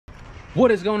What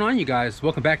is going on, you guys?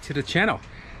 Welcome back to the channel.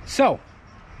 So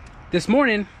this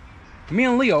morning, me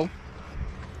and Leo,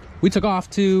 we took off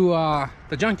to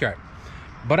the junkyard,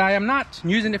 but I am not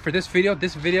using it for this video.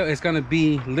 This video is going to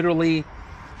be literally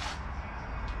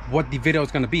what the video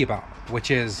is going to be about, which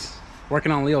is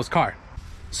working on Leo's car.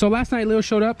 So last night Leo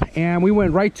showed up and we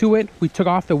went right to it. We took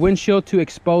off the windshield to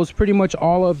expose pretty much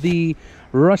all of the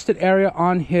rusted area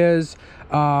on his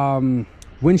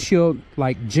windshield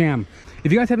like jam.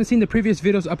 If you guys haven't seen the previous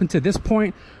videos up until this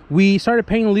point, we started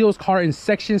painting Leo's car in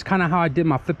sections, kind of how I did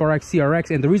my FlipRX CRX.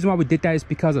 And the reason why we did that is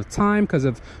because of time, because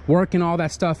of work and all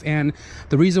that stuff. And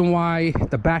the reason why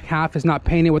the back half is not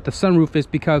painted with the sunroof is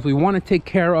because we want to take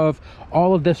care of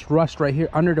all of this rust right here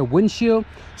under the windshield,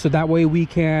 so that way we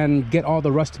can get all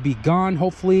the rust to be gone,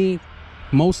 hopefully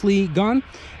mostly gone.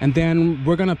 And then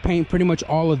we're gonna paint pretty much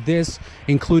all of this,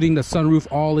 including the sunroof,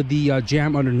 all of the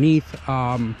jam underneath,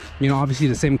 you know, obviously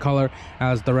the same color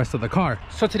as the rest of the car.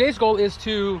 So today's goal is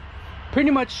to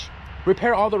pretty much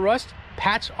repair all the rust,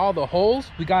 patch all the holes.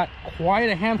 We got quite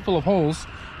a handful of holes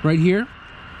right here,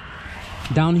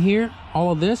 down here,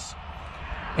 all of this,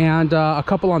 and a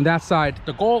couple on that side.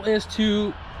 The goal is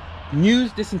to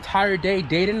use this entire day,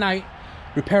 day to night,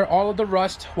 repair all of the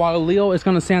rust, while Leo is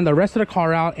going to sand the rest of the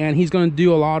car out, and he's going to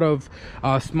do a lot of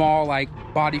small like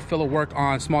body filler work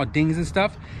on small dings and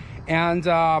stuff. And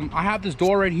I have this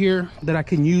door right here that I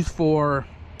can use for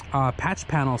patch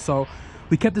panel. So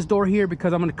we kept this door here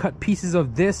because I'm going to cut pieces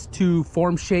of this to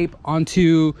form shape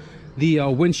onto the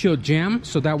windshield jam,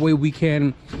 so that way we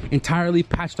can entirely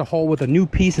patch the hole with a new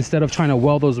piece instead of trying to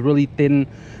weld those really thin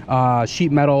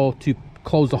sheet metal to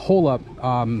close the hole up,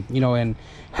 you know, and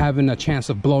having a chance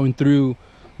of blowing through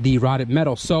the rotted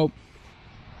metal. So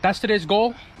that's today's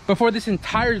goal. Before this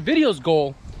entire video's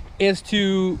goal is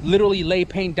to literally lay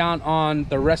paint down on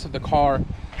the rest of the car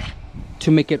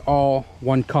to make it all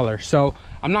one color. So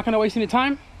I'm not going to waste any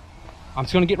time. I'm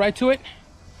just going to get right to it.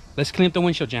 Let's clean up the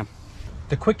windshield jam.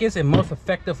 The quickest and most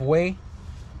effective way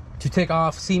to take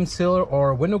off seam sealer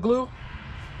or window glue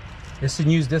is to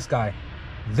use this guy.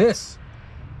 This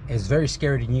is very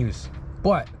scary to use,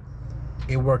 but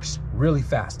it works really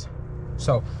fast.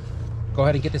 So go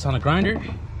ahead and get this on a grinder.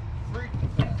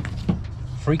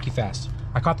 Freaky fast.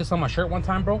 I caught this on my shirt one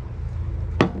time, bro.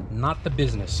 Not the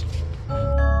business.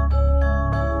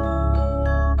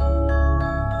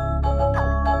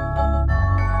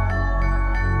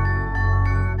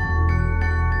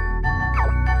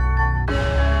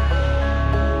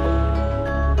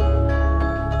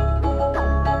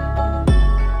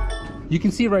 You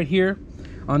can see right here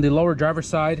on the lower driver's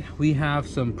side, we have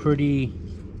some pretty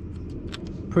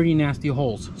nasty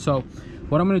holes. So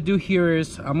what I'm gonna do here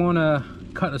is I'm gonna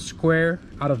cut a square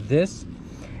out of this,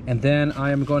 and then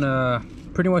I am gonna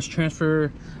pretty much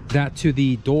transfer that to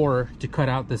the door to cut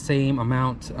out the same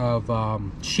amount of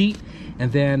sheet,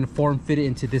 and then form fit it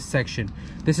into this section.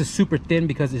 This is super thin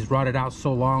because it's rotted out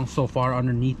so long, so far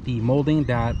underneath the molding,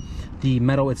 that the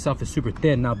metal itself is super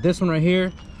thin. Now this one right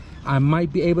here, I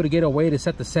might be able to get a way to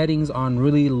set the settings on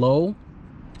really low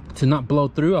to not blow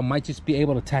through. I might just be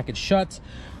able to tack it shut.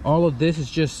 All of this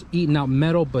is just eating out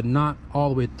metal, but not all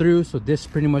the way through. So this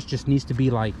pretty much just needs to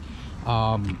be like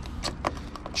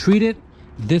treated.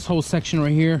 This whole section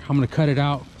right here, I'm gonna cut it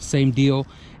out, same deal,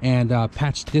 and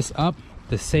patch this up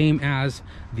the same as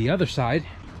the other side.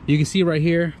 You can see right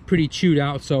here, pretty chewed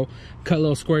out. So cut a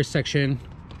little square section,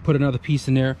 put another piece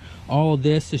in there. All of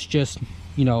this is just,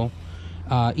 you know,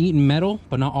 eating metal,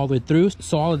 but not all the way through.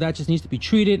 So all of that just needs to be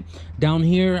treated. Down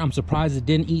here, I'm surprised it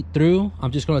didn't eat through.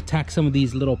 I'm just gonna tack some of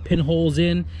these little pinholes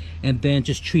in, and then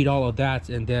just treat all of that,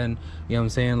 and then, you know what I'm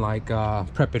saying, like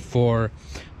prep it for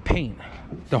paint.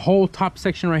 The whole top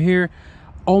section right here,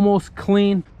 almost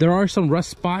clean. There are some rust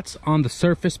spots on the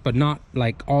surface, but not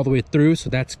like all the way through, so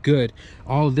that's good.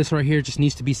 All of this right here just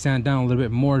needs to be sanded down a little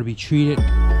bit more to be treated.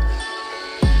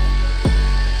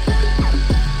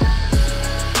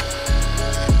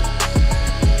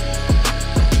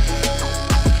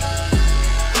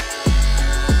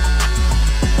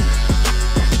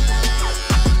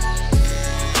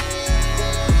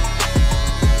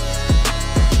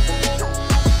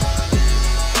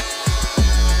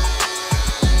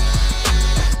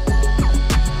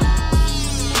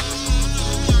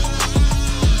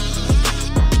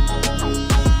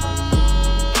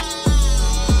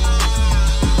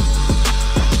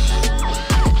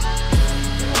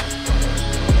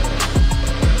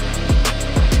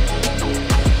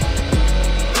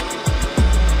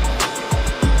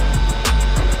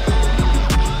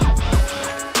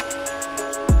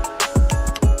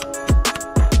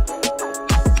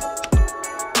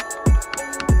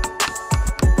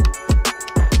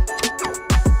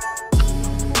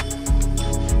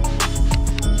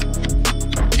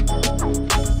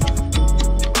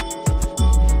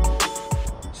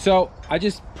 So I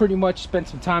just pretty much spent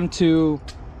some time to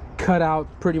cut out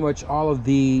pretty much all of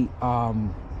the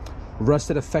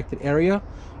rusted affected area.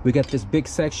 We got this big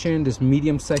section, this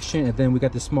medium section, and then we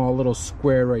got this small little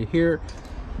square right here.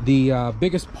 The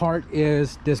biggest part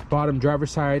is this bottom driver's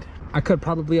side. I cut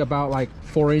probably about like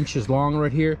 4 inches long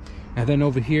right here, and then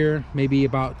over here maybe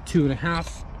about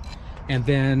 2.5, and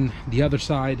then the other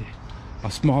side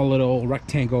a small little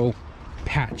rectangle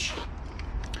patch.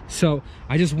 So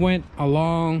I just went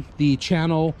along the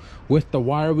channel with the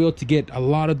wire wheel to get a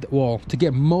lot of to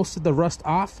get most of the rust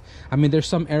off. I mean, there's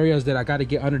some areas that I got to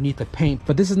get underneath the paint,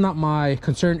 but this is not my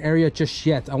concern area just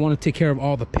yet. I want to take care of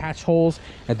all the patch holes,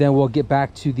 and then we'll get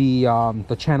back to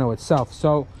the channel itself.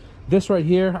 So this right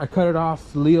here, I cut it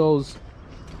off Leo's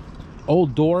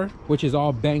old door, which is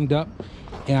all banged up,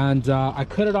 and I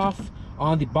cut it off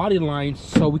on the body line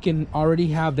so we can already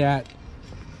have that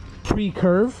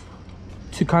pre-curve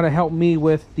to kind of help me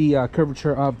with the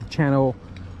curvature of the channel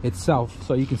itself,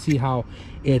 so you can see how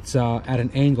it's at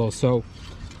an angle. So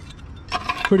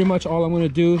pretty much all I'm going to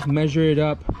do is measure it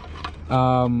up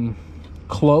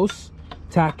close,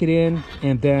 tack it in,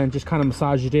 and then just kind of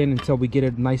massage it in until we get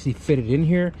it nicely fitted in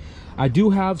here. I do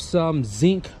have some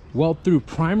zinc weld-through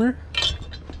primer.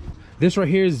 This right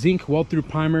here is zinc weld-through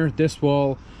primer. This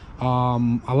will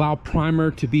allow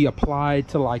primer to be applied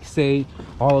to, like, say,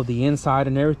 all of the inside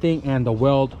and everything, and the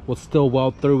weld will still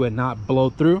weld through and not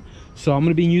blow through. So I'm going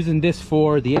to be using this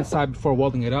for the inside before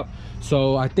welding it up.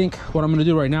 So I think what I'm going to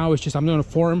do right now is just I'm going to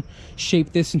form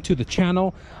shape this into the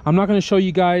channel. I'm not going to show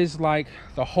you guys like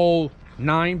the whole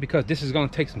 9 because this is going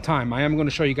to take some time. I am going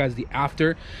to show you guys the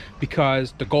after,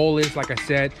 because the goal is, like I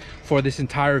said, for this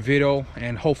entire video,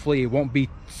 and hopefully it won't be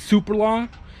super long,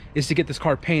 is to get this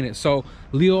car painted. So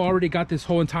Leo already got this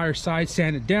whole entire side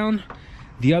sanded down.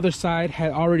 The other side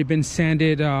had already been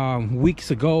sanded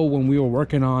weeks ago when we were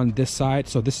working on this side,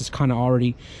 so this is kind of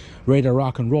already ready to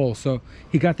rock and roll. So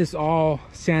he got this all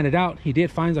sanded out. He did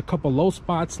find a couple low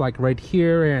spots like right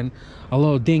here and a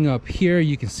little ding up here,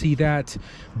 you can see that,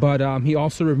 but he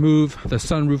also removed the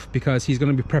sunroof because he's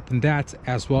going to be prepping that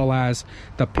as well as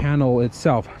the panel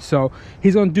itself. So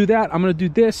he's going to do that. I'm going to do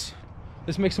this.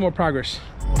 Let's make some more progress.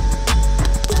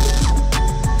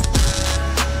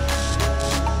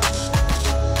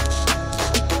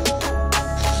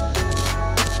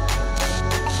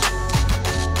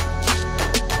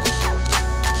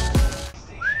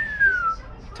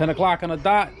 $10 o'clock on the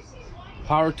dot.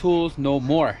 Power tools no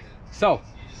more. So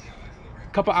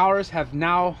a couple hours have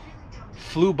now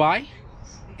flew by,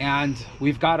 and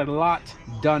we've got a lot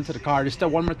done to the car. There's still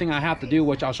one more thing I have to do,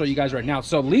 which I'll show you guys right now.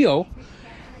 So Leo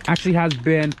actually has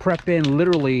been prepping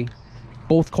literally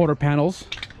both quarter panels.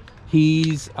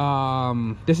 He's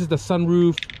this is the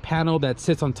sunroof panel that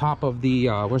sits on top of the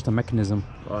where's the mechanism?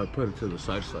 I put it to the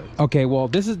side. Okay, well,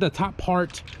 this is the top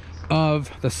part of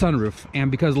the sunroof,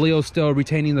 and because Leo's still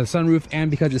retaining the sunroof and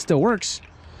because it still works,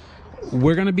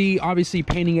 we're going to be obviously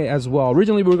painting it as well.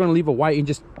 Originally we were going to leave it white and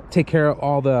just take care of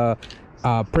all the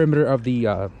perimeter of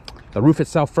the roof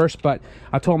itself first, but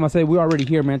I told him, I said, we're already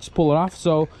here, man, just pull it off.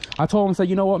 So I told him, I said,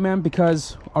 you know what, man,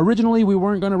 because originally we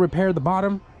weren't going to repair the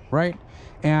bottom, right?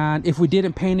 And if we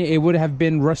didn't paint it, it would have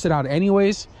been rusted out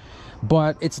anyways,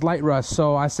 but it's light rust.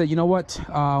 So I said, you know what,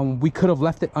 we could have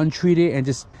left it untreated and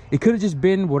just, it could have just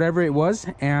been whatever it was.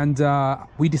 And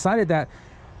we decided that,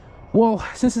 well,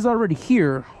 since it's already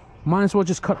here, might as well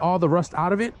just cut all the rust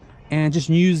out of it and just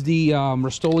use the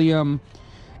Rust-Oleum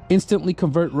instantly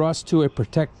convert rust to a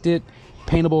protected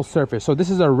paintable surface. So this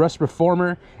is a rust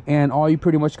reformer, and all you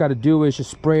pretty much got to do is just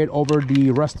spray it over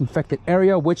the rust infected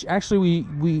area, which actually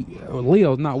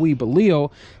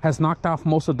Leo has knocked off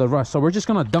most of the rust. So we're just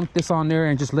gonna dunk this on there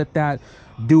and just let that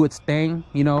do its thing,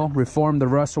 you know, reform the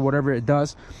rust or whatever it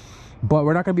does. But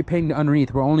we're not going to be painting the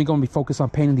underneath. We're only going to be focused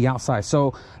on painting the outside.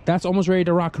 So that's almost ready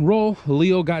to rock and roll.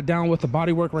 Leo got down with the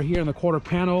bodywork right here in the quarter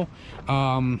panel. You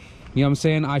know what I'm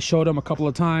saying? I showed him a couple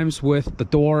of times with the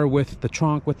door, with the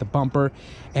trunk, with the bumper,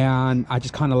 and I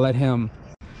just kind of let him.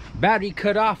 Battery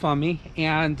cut off on me,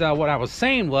 and what I was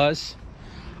saying was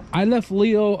I left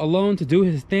Leo alone to do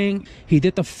his thing. He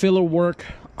did the filler work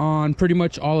on pretty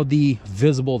much all of the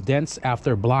visible dents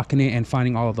after blocking it and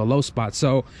finding all of the low spots.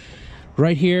 So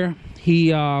right here, he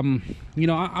you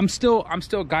know, I'm still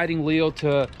guiding Leo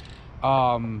to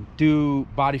do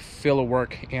body filler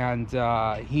work, and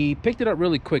he picked it up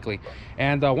really quickly.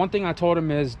 And one thing I told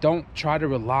him is don't try to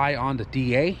rely on the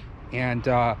DA, and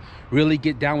really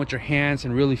get down with your hands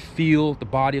and really feel the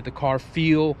body of the car,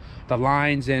 feel the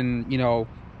lines, and you know,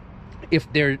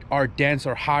 if there are dents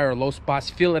or high or low spots,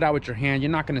 feel it out with your hand.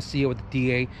 You're not going to see it with the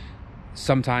DA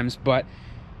sometimes, but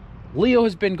Leo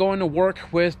has been going to work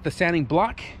with the sanding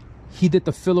block. He did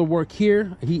the filler work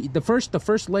here. The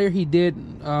first layer he did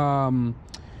not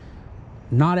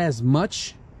as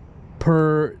much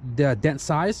per the dent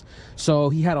size, so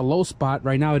he had a low spot.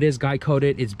 Right now it is guide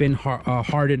coated. It's been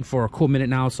hardened for a cool minute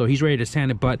now, so he's ready to sand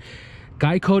it. But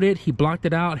guide coated, he blocked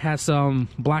it out, has some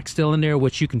black still in there,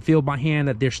 which you can feel by hand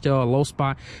that there's still a low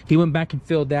spot. He went back and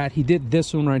filled that. He did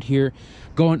this one right here.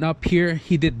 Going up here,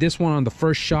 he did this one on the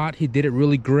first shot. He did it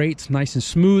really great. It's nice and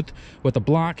smooth with the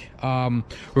block. We're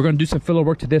gonna do some filler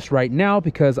work to this right now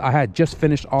because I had just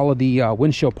finished all of the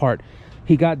windshield part.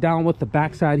 He got down with the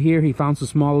backside here. He found some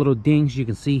small little dings. You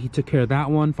can see he took care of that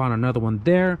one, found another one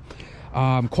there.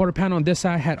 Quarter panel on this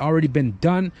side had already been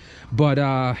done,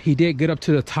 but he did get up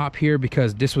to the top here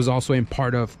because this was also in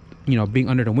part of, you know, being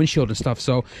under the windshield and stuff.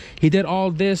 So he did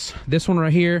all this one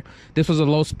right here. This was a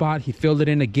low spot. He filled it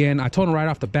in again. I told him right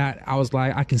off the bat, I was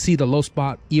like, I can see the low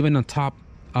spot even on top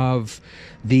of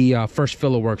the first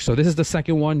filler work. So this is the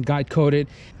second one, guide coated.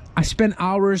 I spent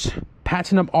hours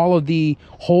patching up all of the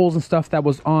holes and stuff that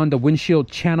was on the windshield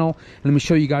channel. And let me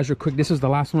show you guys real quick. This is the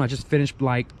last one I just finished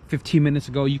like 15 minutes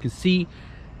ago. You can see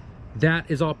that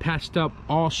is all patched up,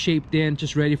 all shaped in,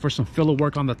 just ready for some filler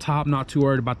work on the top. Not too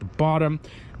worried about the bottom.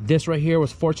 This right here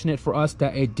was fortunate for us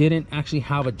that it didn't actually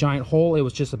have a giant hole. It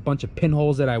was just a bunch of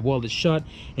pinholes that I welded shut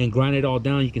and grinded all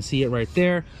down. You can see it right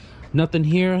there. Nothing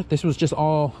here. This was just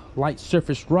all light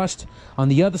surface rust. On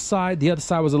the other side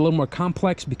was a little more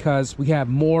complex because we have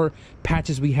more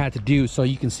patches we had to do. So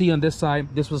you can see on this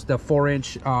side, this was the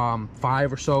 4-inch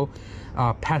 5 or so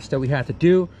patch that we had to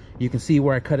do. You can see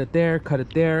where I cut it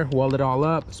there, welded it all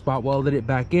up, spot welded it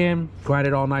back in, grind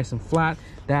it all nice and flat.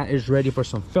 That is ready for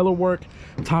some filler work.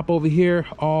 Top over here,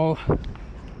 all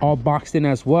boxed in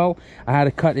as well. I had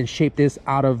to cut and shape this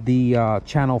out of the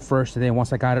channel first, and then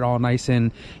once I got it all nice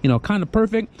and, you know, kind of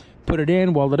perfect, put it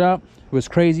in, weld it up. It was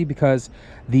crazy because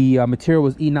the material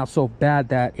was eating out so bad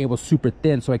that it was super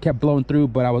thin, so it kept blowing through,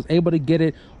 but I was able to get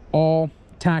it all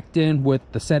tacked in with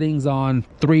the settings on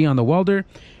 3 on the welder,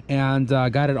 and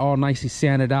got it all nicely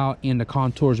sanded out in the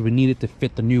contours we needed to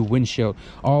fit the new windshield.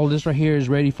 All this right here is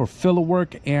ready for filler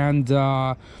work, and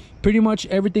pretty much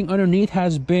everything underneath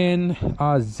has been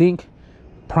zinc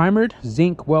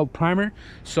weld primer,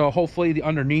 so hopefully the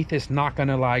underneath is not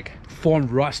gonna like form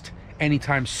rust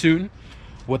anytime soon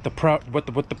with the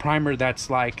primer that's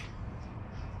like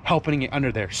helping it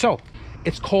under there. So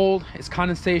it's cold, it's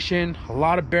condensation, a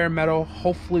lot of bare metal.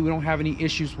 Hopefully we don't have any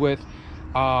issues with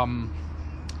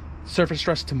surface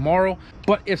rust tomorrow,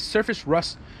 but if surface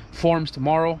rust forms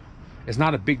tomorrow, it's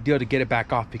not a big deal to get it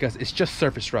back off because it's just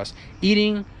surface rust.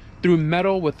 Eating through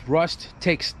metal with rust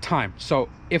takes time, so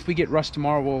if we get rust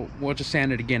tomorrow, we'll just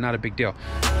sand it again. Not a big deal.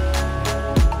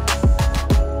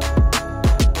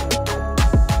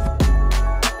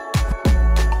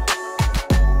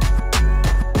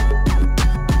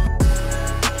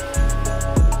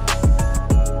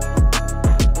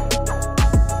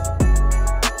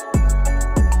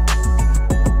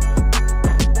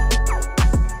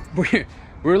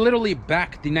 We're literally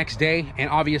back the next day, and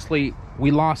obviously we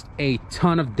lost a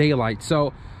ton of daylight.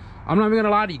 So I'm not even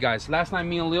gonna lie to you guys, last night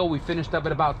me and Leo, we finished up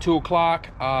at about 2 o'clock,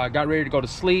 got ready to go to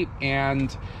sleep,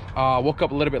 and woke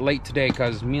up a little bit late today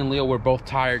because me and Leo were both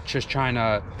tired just trying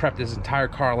to prep this entire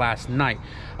car last night.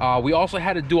 We also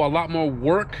had to do a lot more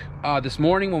work this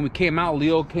morning. When we came out,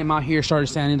 Leo came out here, started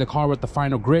sanding the car with the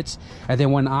final grits, and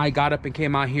then when I got up and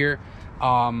came out here,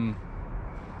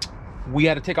 we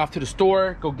had to take off to the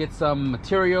store, go get some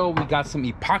material. We got some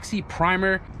epoxy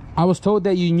primer. I was told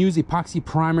that you can use epoxy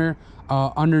primer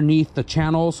underneath the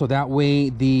channel, so that way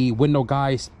the window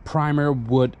guys primer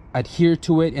would adhere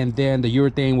to it, and then the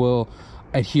urethane will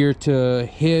adhere to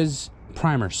his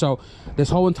primer. So this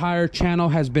whole entire channel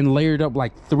has been layered up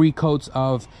like 3 coats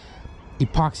of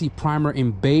epoxy primer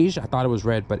in beige. I thought it was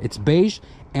red, but it's beige,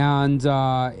 and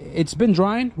it's been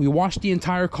drying. We washed the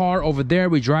entire car over there,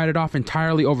 we dried it off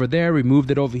entirely over there, we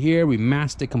moved it over here, we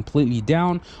masked it completely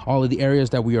down, all of the areas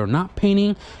that we are not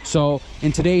painting. So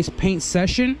in today's paint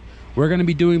session, we're going to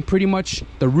be doing pretty much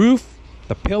the roof,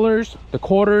 the pillars, the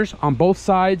quarters on both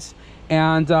sides,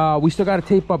 and we still got to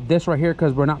tape up this right here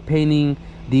because we're not painting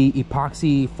the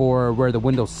epoxy for where the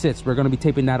window sits. We're going to be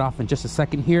taping that off in just a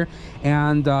second here.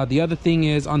 And the other thing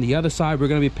is, on the other side, we're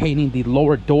going to be painting the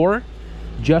lower door,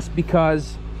 just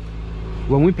because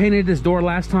when we painted this door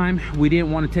last time, we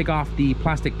didn't want to take off the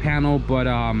plastic panel, but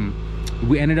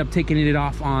we ended up taking it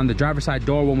off on the driver's side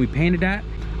door when we painted that.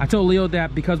 I told Leo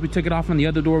that because we took it off on the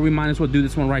other door, we might as well do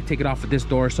this one right, take it off at this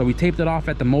door. So we taped it off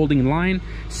at the molding line,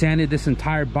 sanded this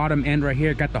entire bottom end right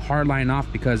here, got the hard line off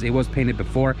because it was painted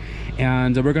before,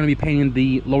 and we're going to be painting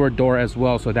the lower door as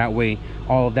well, so that way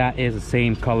all of that is the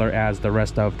same color as the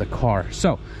rest of the car.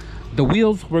 So the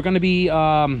wheels, we're going to be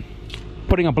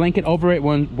putting a blanket over it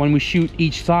when we shoot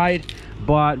each side,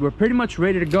 but we're pretty much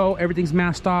ready to go. Everything's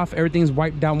masked off, everything's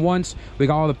wiped down once. We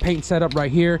got all the paint set up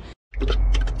right here.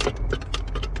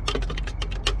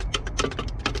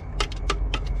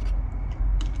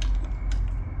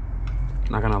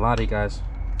 Not gonna lie to you guys,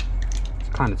 it's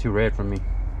kind of too red for me.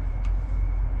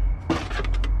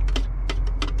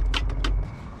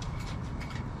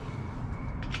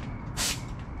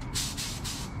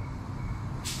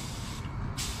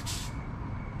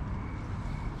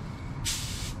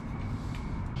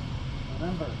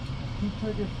 Remember, two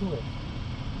triggers to it.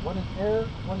 One is air,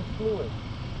 one is fluid.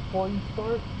 Before you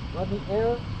start, run the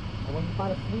air, and when you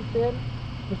find a sweet bed,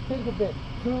 just think of it.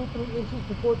 2-3 inches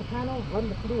before the panel, run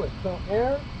the fluid. So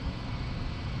air,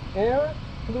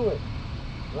 fluid,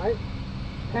 right?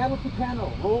 Panel to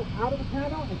panel. Roll out of the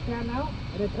panel and fan out,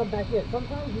 and then come back in.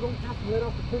 Sometimes you don't have to let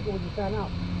off the trigger when you fan out.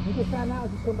 You can fan out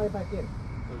and just come right back in.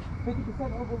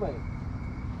 50% overlay.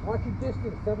 Watch your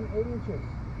distance, 7-8 inches.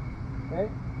 Okay?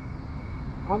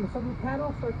 On the southern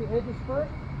panel, start the edges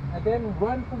first, and then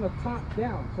run from the top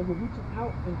down. So you're reaching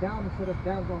out and down instead of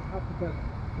down going up, because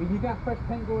when you got fresh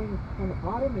paint going from the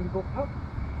bottom and you go up,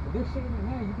 with this shit in your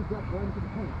hand, you can drop right into the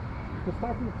paint. So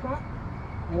start from the top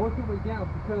and work your way down,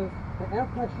 because the air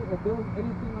pressure, if there was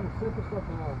anything on the surface of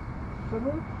the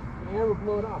sunroof, the air will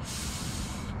blow it off.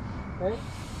 Okay?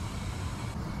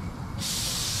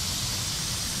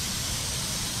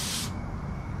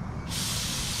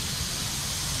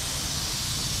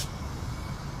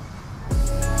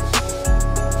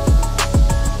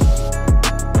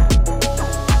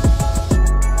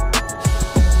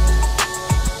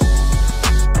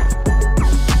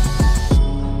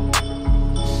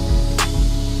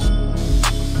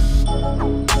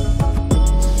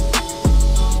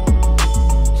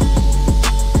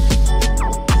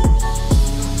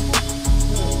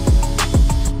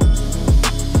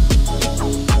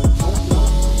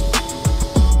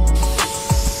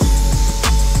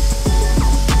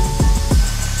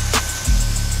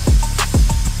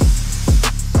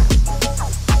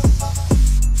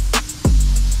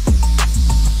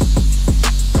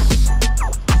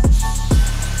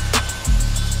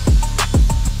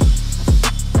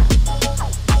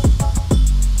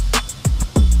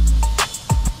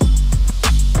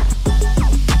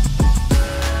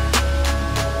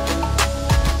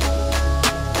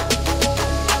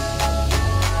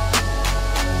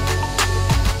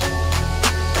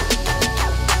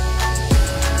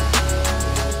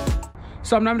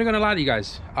 So I'm not even gonna lie to you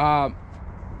guys.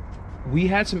 We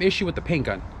had some issue with the paint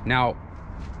gun. Now,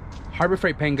 Harbor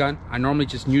Freight paint gun, I normally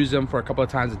just use them for a couple of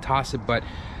times and toss it, but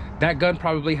that gun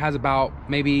probably has about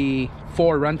maybe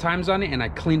 4 run times on it, and I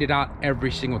cleaned it out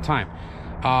every single time.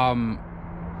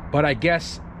 But I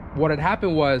guess what had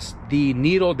happened was the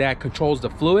needle that controls the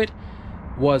fluid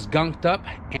was gunked up.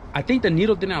 I think the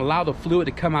needle didn't allow the fluid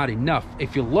to come out enough.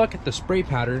 If you look at the spray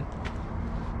pattern,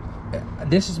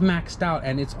 this is maxed out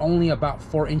and it's only about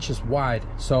 4 inches wide.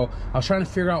 So I was trying to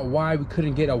figure out why we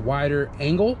couldn't get a wider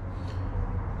angle,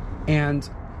 and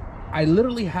I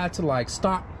literally had to like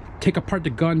stop, take apart the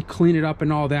gun, clean it up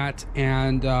and all that,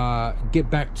 and get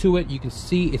back to it. You can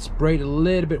see it sprayed a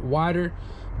little bit wider,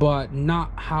 but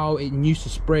not how it used to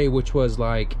spray, which was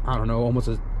like, I don't know, almost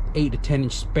an 8 to 10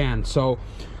 inch span. So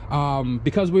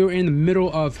because we were in the middle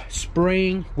of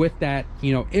spraying with that,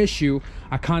 you know, issue,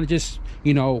 I kind of just,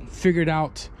 you know, figured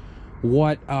out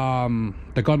what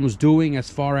the gun was doing as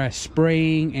far as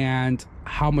spraying and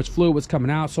how much fluid was coming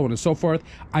out, so on and so forth.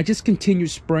 I just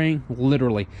continued spraying,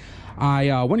 literally.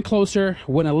 I went closer,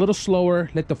 went a little slower,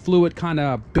 let the fluid kind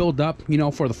of build up. You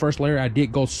know, for the first layer I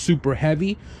did go super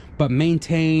heavy, but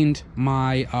maintained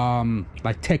my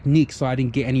like technique, so I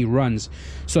didn't get any runs.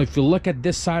 So if you look at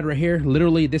this side right here,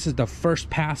 literally this is the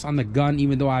first pass on the gun,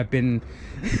 even though I've been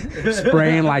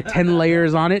spraying like 10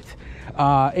 layers on it.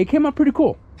 It came out pretty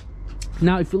cool.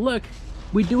 Now if you look,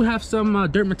 we do have some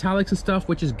dirt metallics and stuff,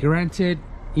 which is granted,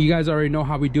 you guys already know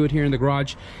how we do it here in the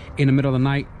garage in the middle of the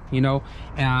night, you know,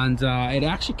 and it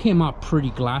actually came out pretty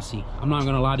glassy. I'm not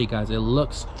gonna lie to you guys, it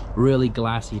looks really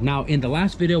glassy. Now in the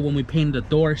last video when we painted the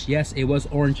doors, yes, it was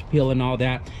orange peel and all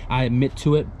that, I admit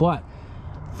to it, but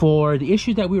for the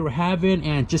issue that we were having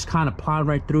and just kind of plowed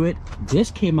right through it,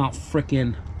 this came out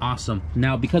freaking awesome.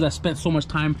 Now because I spent so much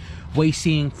time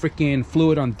wasting freaking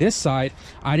fluid on this side,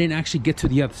 I didn't actually get to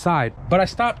the other side, but I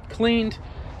stopped, cleaned,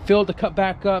 filled the cut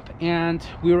back up, and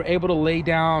we were able to lay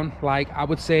down, like, I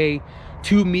would say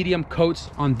 2 medium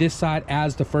coats on this side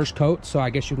as the first coat. So I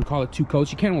guess you can call it 2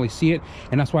 coats. You can't really see it,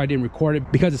 and that's why I didn't record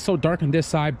it, because it's so dark on this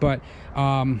side. But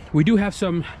we do have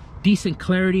some decent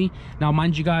clarity. Now,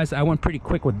 mind you guys, I went pretty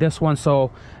quick with this one,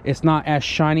 so it's not as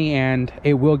shiny, and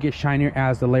it will get shinier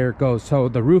as the layer goes. So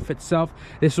the roof itself,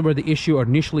 this is where the issue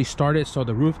initially started. So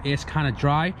the roof is kind of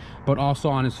dry, but also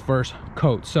on its first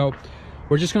coat. So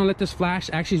we're just gonna let this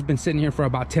flash. Actually, it's been sitting here for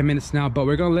about 10 minutes now, but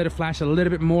we're gonna let it flash a little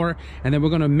bit more, and then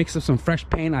we're gonna mix up some fresh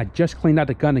paint. I just cleaned out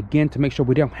the gun again to make sure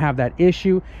we don't have that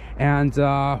issue, and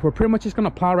we're pretty much just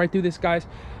gonna plow right through this, guys.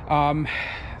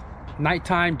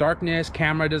 Nighttime, darkness,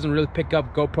 camera doesn't really pick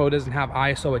up, GoPro doesn't have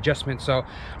ISO adjustment, so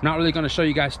I'm not really going to show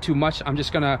you guys too much. I'm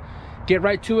just gonna get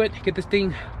right to it, get this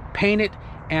thing painted,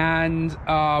 and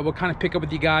we'll kind of pick up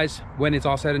with you guys when it's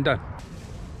all said and done.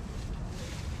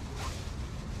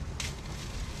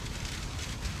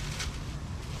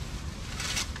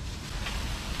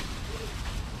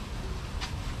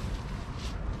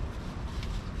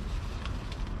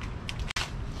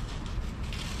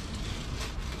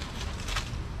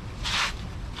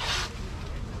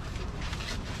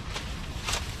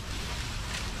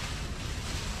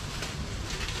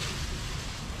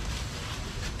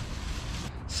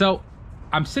 So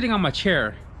I'm sitting on my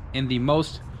chair in the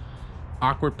most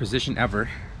awkward position ever,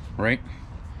 right?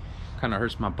 Kind of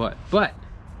hurts my butt, but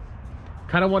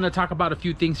kind of want to talk about a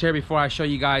few things here before I show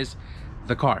you guys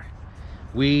the car.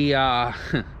 We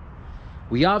obviously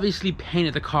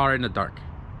painted the car in the dark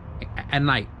at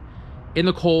night, in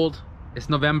the cold. It's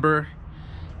November,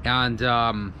 and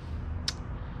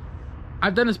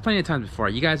I've done this plenty of times before.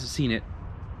 You guys have seen it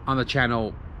on the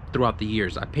channel throughout the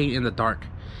years. I paint in the dark,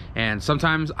 and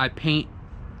sometimes I paint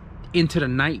into the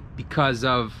night because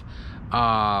of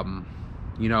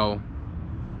you know,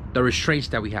 the restraints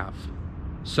that we have.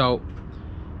 So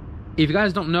if you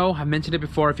guys don't know, I mentioned it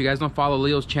before, if you guys don't follow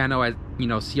Leo's channel at, you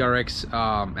know, CRX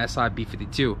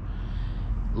SIB52,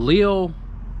 Leo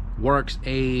works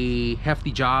a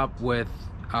hefty job with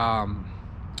a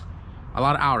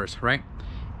lot of hours, right?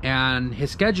 And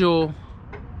his schedule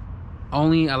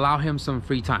only allow him some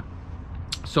free time.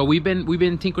 So we've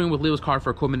been tinkering with Leo's car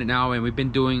for a cool minute now, and we've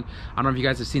been doing, I don't know if you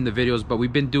guys have seen the videos, but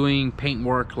we've been doing paint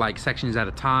work like sections at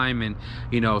a time, and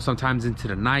you know, sometimes into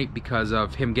the night because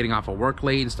of him getting off of work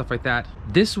late and stuff like that.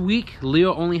 This week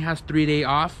Leo only has 3 days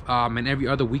off, and every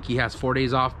other week he has 4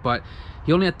 days off, but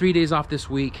he only had 3 days off this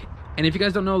week. And if you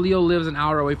guys don't know, Leo lives an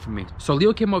hour away from me. So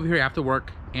Leo came over here after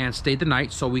work and stayed the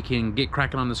night so we can get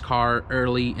cracking on this car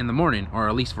early in the morning, or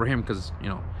at least for him, because you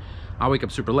know, I wake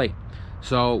up super late.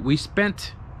 So we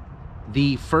spent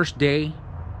the first day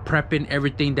prepping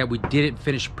everything that we didn't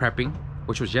finish prepping,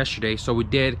 which was yesterday. So we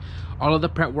did all of the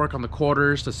prep work on the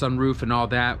quarters, the sunroof, and all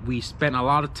that. We spent a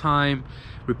lot of time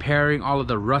repairing all of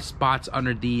the rust spots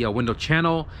under the window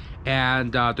channel.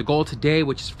 And the goal today,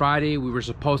 which is Friday, we were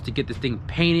supposed to get this thing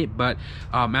painted, but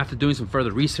after doing some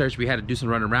further research, we had to do some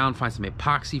run around, find some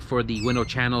epoxy for the window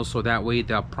channels, so that way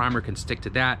the primer can stick to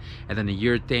that, and then the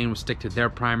urethane will stick to their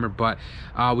primer. But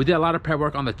we did a lot of prep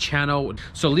work on the channel.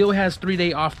 So Leo has 3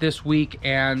 days off this week,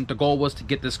 and the goal was to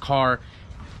get this car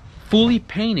fully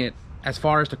painted as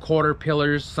far as the quarter,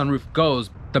 pillars, sunroof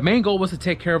goes. The main goal was to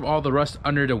take care of all the rust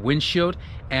under the windshield,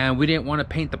 and we didn't want to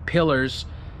paint the pillars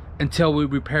until we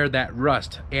repaired that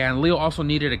rust. And Leo also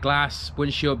needed a glass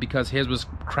windshield because his was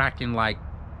cracking like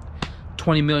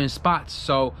 20 million spots.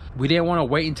 So we didn't want to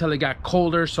wait until it got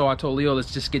colder. So I told Leo,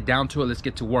 let's just get down to it, let's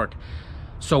get to work.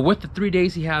 So with the 3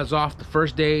 days he has off, the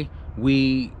first day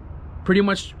we pretty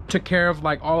much took care of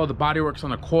like all of the body works on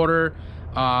the quarter,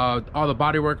 all the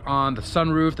body work on the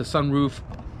sunroof,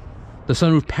 the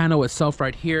sunroof panel itself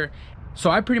right here. So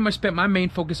I pretty much spent my main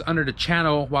focus under the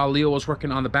channel while Leo was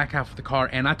working on the back half of the car,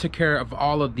 and I took care of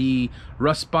all of the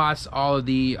rust spots, all of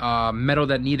the metal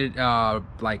that needed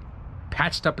like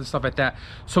patched up and stuff like that.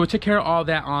 So we took care of all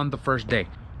that on the first day.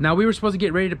 Now we were supposed to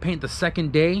get ready to paint the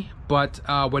second day, but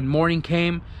when morning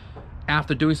came,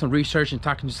 after doing some research and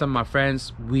talking to some of my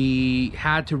friends, we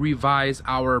had to revise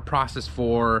our process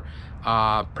for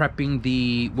prepping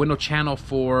the window channel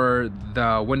for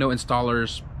the window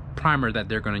installers primer that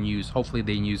they're going to use, hopefully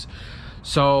they use.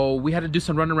 So we had to do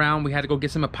some run around, we had to go get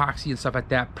some epoxy and stuff like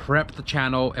that, prep the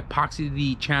channel, epoxy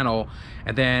the channel,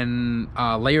 and then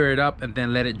layer it up and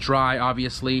then let it dry,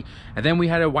 obviously. And then we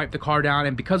had to wipe the car down,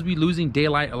 and because we're losing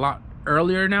daylight a lot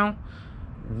earlier now,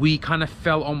 we kind of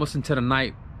fell almost into the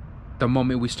night the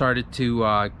moment we started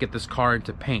to get this car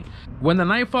into paint. When the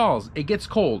night falls, it gets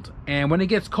cold, and when it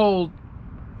gets cold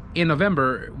in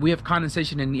November, we have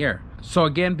condensation in the air. So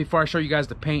again, before I show you guys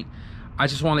the paint, I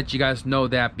just want to let you guys know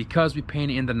that because we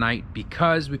painted in the night,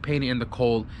 because we painted in the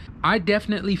cold, I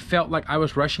definitely felt like I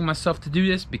was rushing myself to do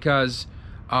this because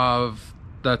of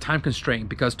the time constraint,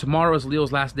 because tomorrow is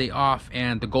Leo's last day off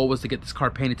and the goal was to get this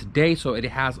car painted today so it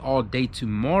has all day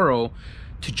tomorrow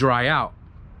to dry out,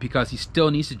 because he still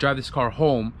needs to drive this car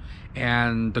home,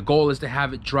 and the goal is to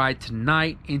have it dry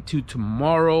tonight into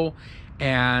tomorrow,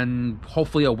 and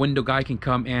hopefully a window guy can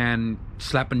come and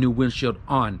slap a new windshield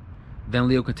on. Then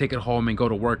Leo can take it home and go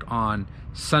to work on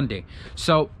Sunday.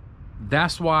 So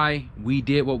that's why we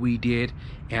did what we did.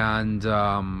 And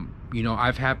you know,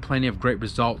 I've had plenty of great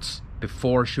results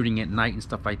before shooting at night and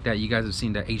stuff like that. You guys have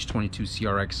seen the H22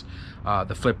 CRX,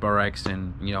 the Flip RX,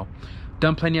 and you know,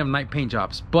 done plenty of night paint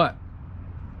jobs. But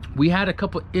we had a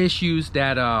couple issues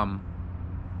that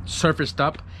surfaced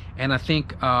up, and I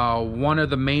think one of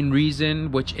the main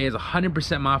reason, which is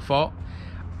 100% my fault,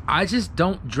 I just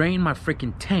don't drain my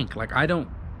freaking tank. Like I don't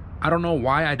know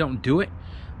why I don't do it,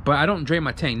 but I don't drain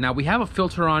my tank. Now we have a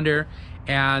filter on there,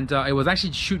 and it was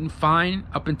actually shooting fine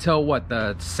up until what,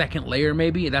 the second layer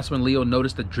maybe. That's when Leo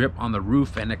noticed the drip on the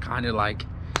roof, and it kind of like,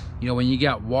 you know, when you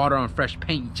got water on fresh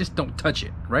paint, you just don't touch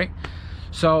it, right?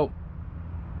 So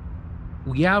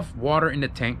we have water in the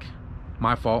tank,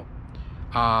 my fault.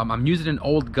 I'm using an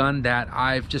old gun that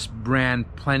I've just ran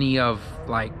plenty of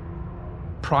like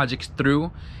projects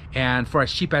through, and for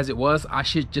as cheap as it was, I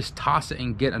should just toss it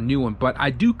and get a new one. But I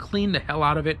do clean the hell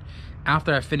out of it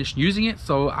after I finish using it,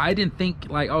 so I didn't think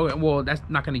like, oh well, that's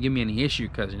not going to give me any issue,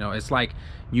 because you know, it's like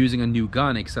using a new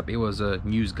gun, except it was a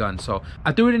used gun. So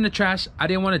I threw it in the trash. I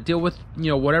didn't want to deal with, you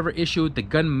know, whatever issue the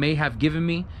gun may have given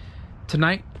me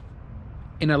tonight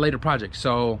in a later project.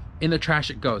 So in the trash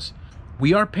it goes.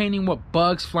 We are painting with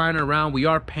bugs flying around. We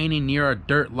are painting near a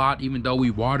dirt lot, even though we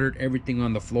watered everything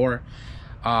on the floor.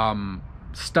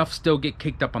 Stuff still get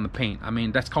kicked up on the paint. I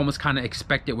mean, that's almost kind of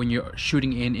expected when you're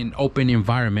shooting in an open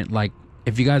environment. Like,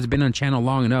 if you guys have been on channel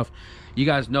long enough, you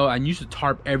guys know I used to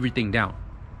tarp everything down.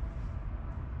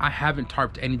 I haven't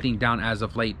tarped anything down as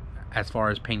of late as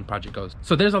far as paint project goes.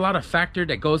 So there's a lot of factor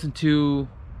that goes into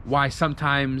why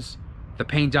sometimes the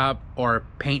paint job or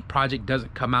paint project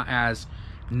doesn't come out as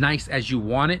nice as you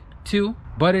want it to,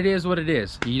 but it is what it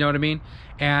is, you know what I mean?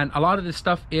 And a lot of this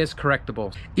stuff is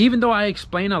correctable. Even though I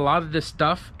explain a lot of this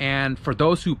stuff, and for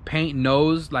those who paint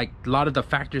knows, like a lot of the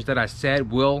factors that I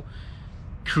said will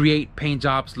create paint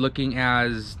jobs looking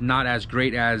as not as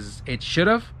great as it should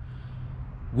have,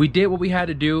 we did what we had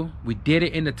to do. We did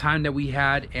it in the time that we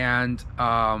had, and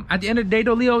at the end of the day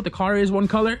though, Leo, the car is one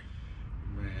color.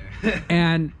 Man.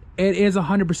 And it is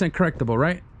 100% correctable,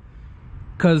 right?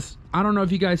 Because I don't know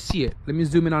if you guys see it. Let me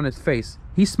zoom in on his face.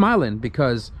 He's smiling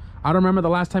because I don't remember the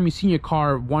last time you seen your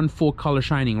car one full color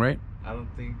shining, right? I don't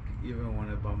think even when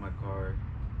I bought my car.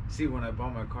 See, when I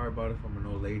bought my car, I bought it from an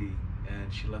old lady,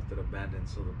 and she left it abandoned,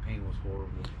 so the paint was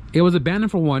horrible. It was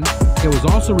abandoned for one. It was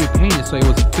also repainted, so it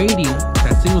was fading,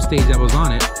 that single stage that was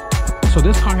on it. So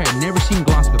this car had never seen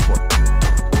gloss before.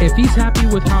 If he's happy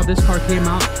with how this car came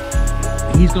out,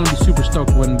 he's gonna be super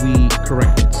stoked when we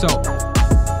correct it. So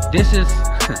this is,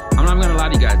 I'm not gonna lie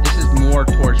to you guys, this is more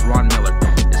towards Ron Miller.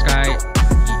 This guy,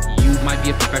 you might be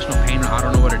a professional painter, I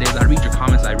don't know what it is. I read your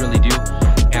comments, I really do.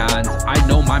 And I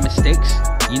know my mistakes,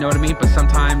 you know what I mean? But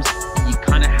sometimes you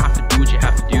kind of have to do what you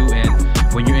have to do.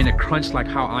 And when you're in a crunch like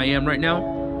how I am right now,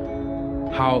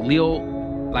 how Leo,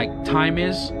 like time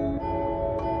is,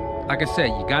 like I said,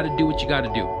 you gotta do what you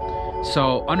gotta do.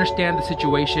 So understand the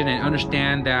situation and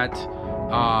understand that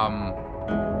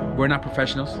we're not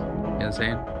professionals, you know what I'm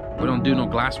saying? We don't do no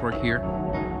glass work here.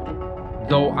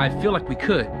 Though I feel like we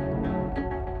could,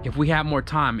 if we had more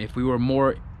time, if we were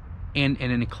more in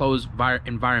an enclosed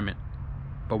environment.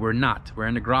 But we're not. We're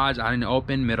in the garage, out in the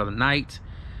open, middle of the night,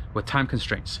 with time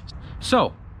constraints.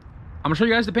 So, I'm gonna show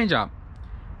you guys the paint job.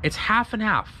 It's half and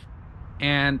half.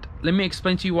 And let me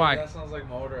explain to you why. That sounds like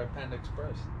my order at Panda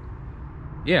Express.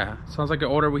 Yeah, sounds like the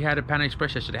order we had at Panda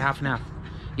Express yesterday, half and half.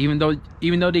 Even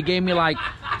though they gave me like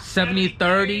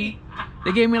 70-30,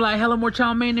 they gave me like hella more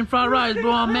chow mein than fried rice, bro.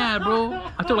 I'm mad, bro.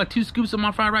 I took like 2 scoops of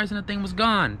my fried rice and the thing was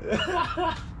gone.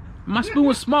 My spoon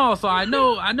was small, so I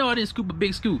know I didn't scoop a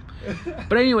big scoop.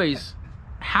 But anyways,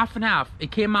 half and half.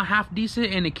 It came out half decent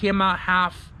and it came out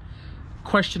half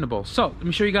questionable. So let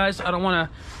me show you guys. I don't want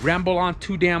to ramble on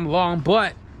too damn long,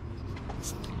 but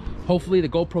hopefully the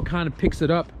GoPro kind of picks it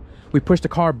up. We pushed the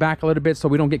car back a little bit so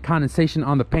we don't get condensation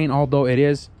on the paint, although it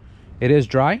is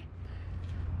dry.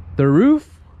 The roof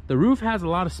has a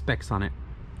lot of specks on it.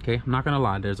 Okay, I'm not gonna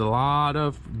lie, there's a lot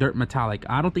of dirt metallic.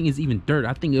 I don't think it's even dirt.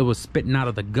 I think it was spitting out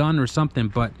of the gun or something.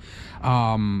 But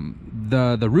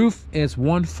the roof is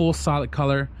one full solid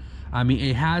color. I mean,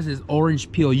 it has this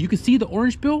orange peel. You can see the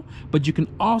orange peel, but you can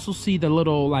also see the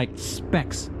little like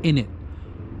specks in it.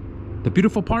 The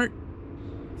beautiful part,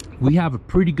 we have a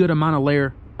pretty good amount of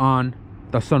layer on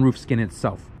the sunroof skin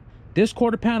itself. This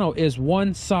quarter panel is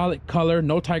one solid color,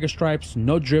 no tiger stripes,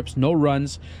 no drips, no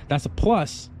runs. That's a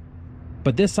plus,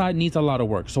 but this side needs a lot of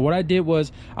work. So what I did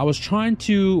was I was trying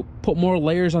to put more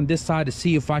layers on this side to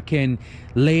see if I can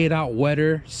lay it out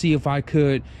wetter, see if I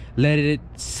could let it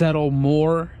settle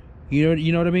more. You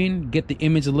know what I mean? Get the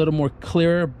image a little more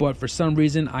clearer, but for some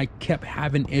reason I kept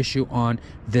having issue on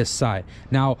this side.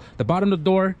 Now the bottom of the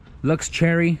door looks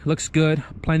cherry, looks good,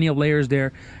 plenty of layers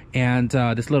there, and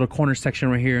this little corner section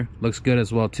right here looks good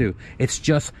as well too. It's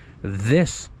just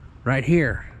this right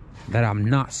here that I'm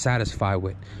not satisfied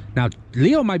with. Now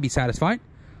Leo might be satisfied,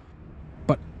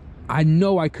 but I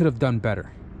know I could have done better.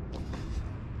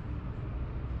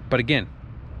 But again,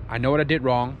 I know what I did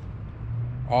wrong.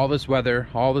 All this weather,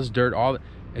 all this dirt,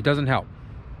 it doesn't help.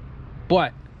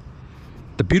 But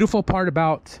the beautiful part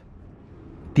about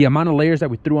the amount of layers that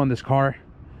we threw on this car,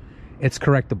 it's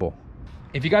correctable.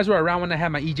 If you guys were around when I had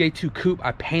my EJ2 coupe,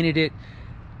 I painted it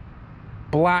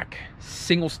black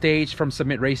single stage from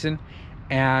Submit Racing,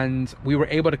 and we were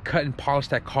able to cut and polish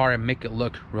that car and make it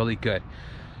look really good.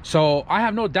 So I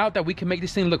have no doubt that we can make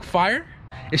this thing look fire.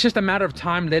 It's just a matter of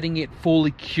time letting it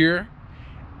fully cure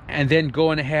and then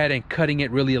going ahead and cutting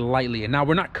it really lightly. And now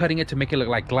we're not cutting it to make it look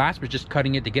like glass, we're just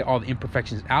cutting it to get all the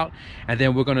imperfections out, and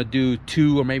then we're gonna do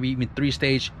 2 or maybe even 3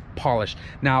 stage polish.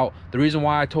 Now the reason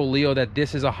why I told Leo that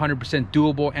this is 100%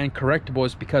 doable and correctable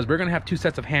is because we're gonna have 2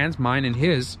 sets of hands, mine and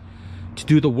his, to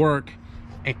do the work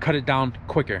and cut it down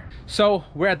quicker. So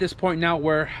we're at this point now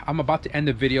where I'm about to end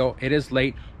the video. It is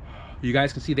late. You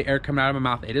guys can see the air coming out of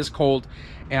my mouth. It is cold,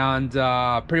 and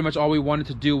pretty much all we wanted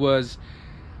to do was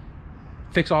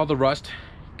fix all the rust,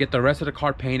 get the rest of the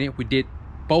car painted. We did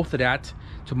both of that.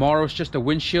 Tomorrow is just a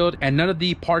windshield, and none of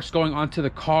the parts going onto the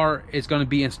car is going to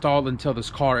be installed until this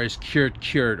car is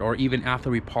cured, or even after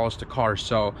we polish the car.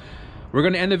 So we're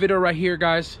going to end the video right here,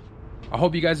 guys. I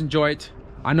hope you guys enjoy it.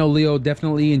 I know Leo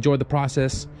definitely enjoyed the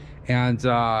process, and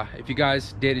if you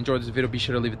guys did enjoy this video, be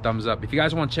sure to leave a thumbs up. If you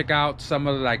guys want to check out some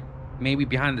of the like maybe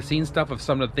behind the scenes stuff of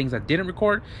some of the things I didn't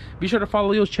record, be sure to follow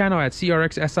Leo's channel at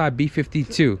CRX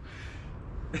SIB52.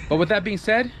 But with that being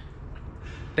said,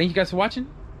 thank you guys for watching,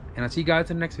 and I'll see you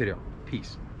guys in the next video.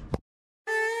 Peace.